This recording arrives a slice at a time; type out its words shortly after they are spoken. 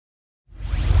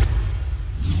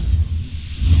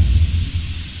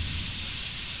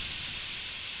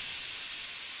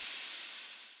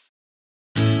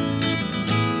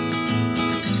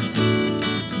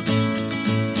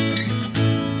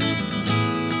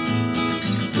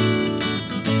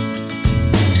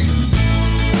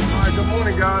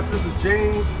guys, this is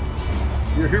James,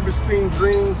 your Huberstein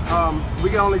Dream.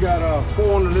 We only got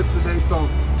 4 on the list today, so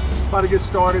about to get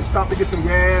started. Stop to get some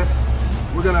gas.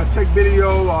 We're gonna take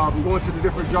video, going to the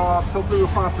different jobs. Hopefully we'll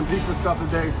find some decent stuff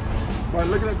today. But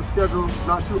looking at the schedules,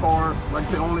 not too hard. Like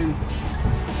I said, only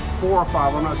 4 or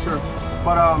 5, I'm not sure.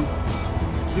 But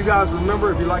you guys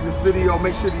remember, if you like this video,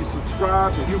 make sure you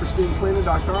subscribe to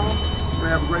HubersteinCleaning.com. We're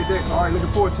gonna have a great day. All right, looking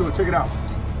forward to it. Check it out.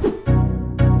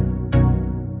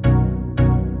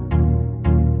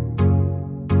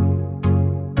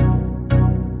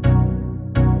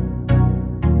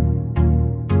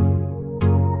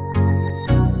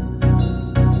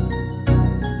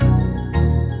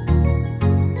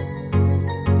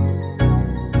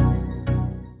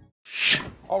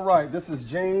 All right, this is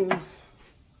James,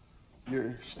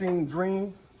 your Steam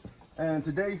Dream, and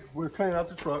today we're cleaning out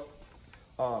the truck,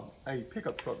 a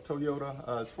pickup truck,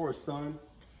 Toyota. It's for his son,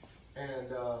 and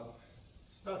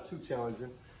it's not too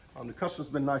challenging. The customer's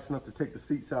been nice enough to take the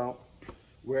seats out.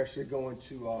 We're actually going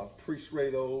to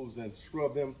pre-spray those and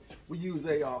scrub them. We use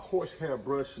a horsehair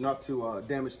brush not to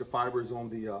damage the fibers on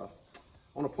the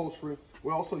upholstery.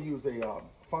 We also use a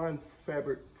fine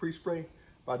fabric pre-spray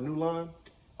by New Line.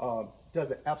 Does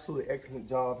an absolutely excellent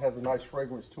job, has a nice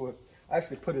fragrance to it. I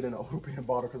actually put it in an open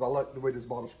bottle because I like the way this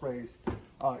bottle sprays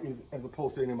as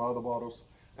opposed to any of my other bottles.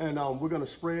 And we're gonna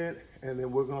spray it, and then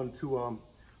we're going to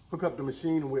hook up the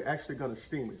machine, and we're actually gonna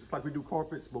steam it. Just like we do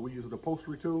carpets, but we use an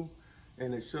upholstery tool,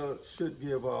 and it should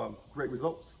give great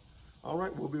results. All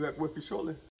right, we'll be back with you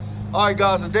shortly. All right,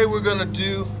 guys, today we're gonna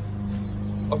do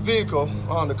a vehicle.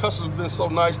 The customer's been so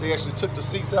nice, they actually took the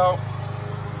seats out.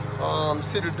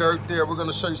 See the dirt there. We're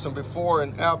going to show you some before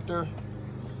and after.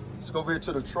 Let's go over here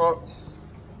to the truck.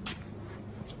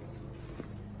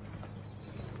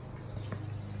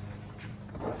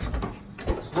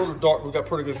 It's a little dark. We got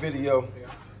pretty good video.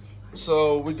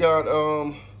 So we got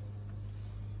a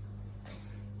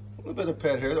little bit of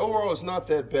pet hair. Overall, it's not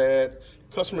that bad.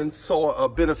 Customer saw a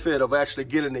benefit of actually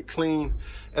getting it clean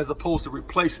as opposed to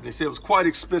replacing it. They said it was quite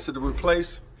expensive to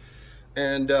replace,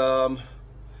 and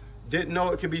didn't know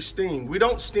it could be steamed. We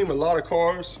don't steam a lot of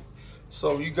cars,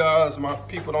 so you guys, my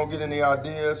people, don't get any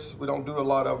ideas. We don't do a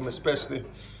lot of them, especially.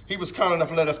 He was kind enough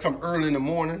to let us come early in the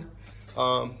morning.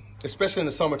 Especially in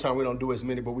the summertime, we don't do as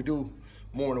many, but we do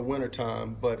more in the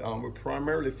wintertime. But we're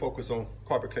primarily focused on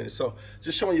carpet cleaning. So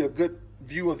just showing you a good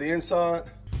view of the inside,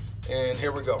 and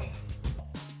here we go.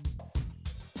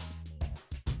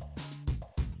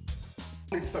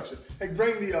 Suction. Hey,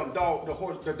 bring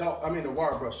the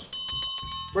wire brush.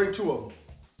 Bring 2 of them.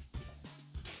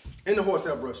 And the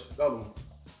horsehair brush, the other one.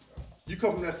 You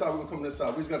come from that side, we're gonna come from this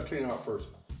side. We just gotta clean it out first.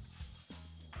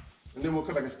 And then we'll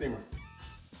come back and steam her.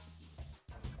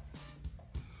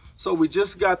 So we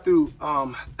just got through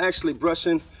actually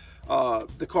brushing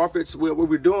the carpets. What we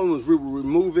were doing was we were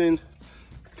removing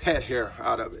pet hair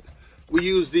out of it. We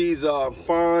use these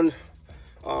fine,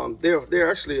 they're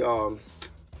actually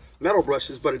metal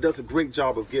brushes, but it does a great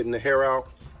job of getting the hair out.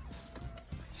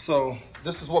 So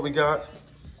this is what we got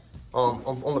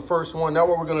on the first one. Now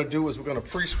what we're gonna do is we're gonna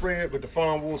pre-spray it with the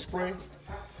fine wool spray,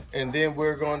 and then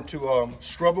we're going to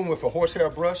scrub them with a horsehair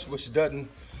brush, which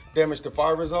doesn't damage the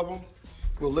fibers of them.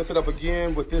 We'll lift it up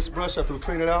again with this brush after we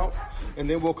clean it out, and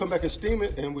then we'll come back and steam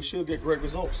it, and we should get great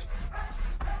results.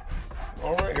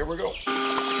 All right, here we go.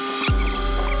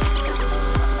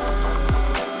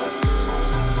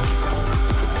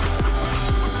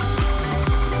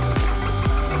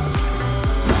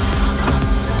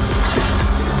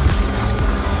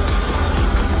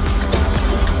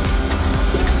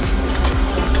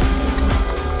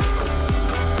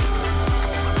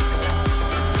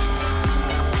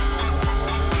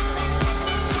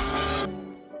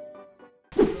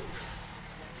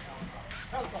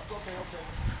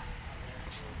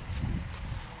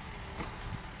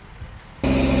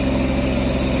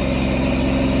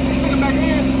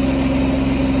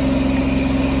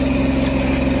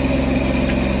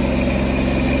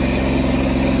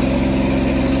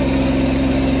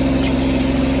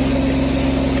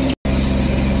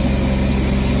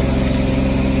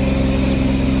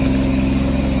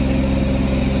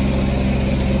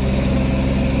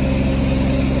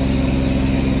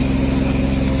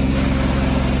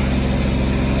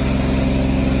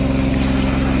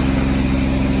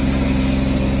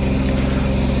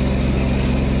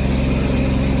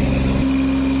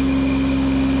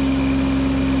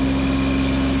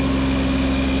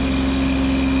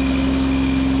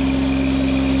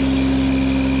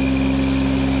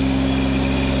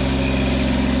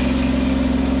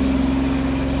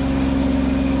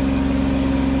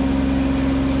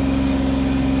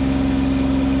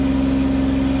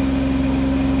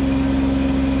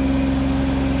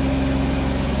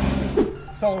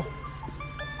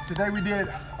 today we did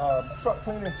truck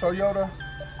cleaning, Toyota.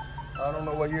 I don't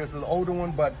know what year, it's an older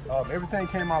one, but everything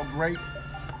came out great.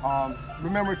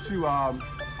 Remember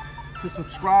to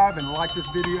subscribe and like this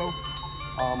video.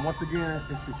 Once again,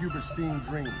 it's the Hubert Steen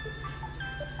Dream.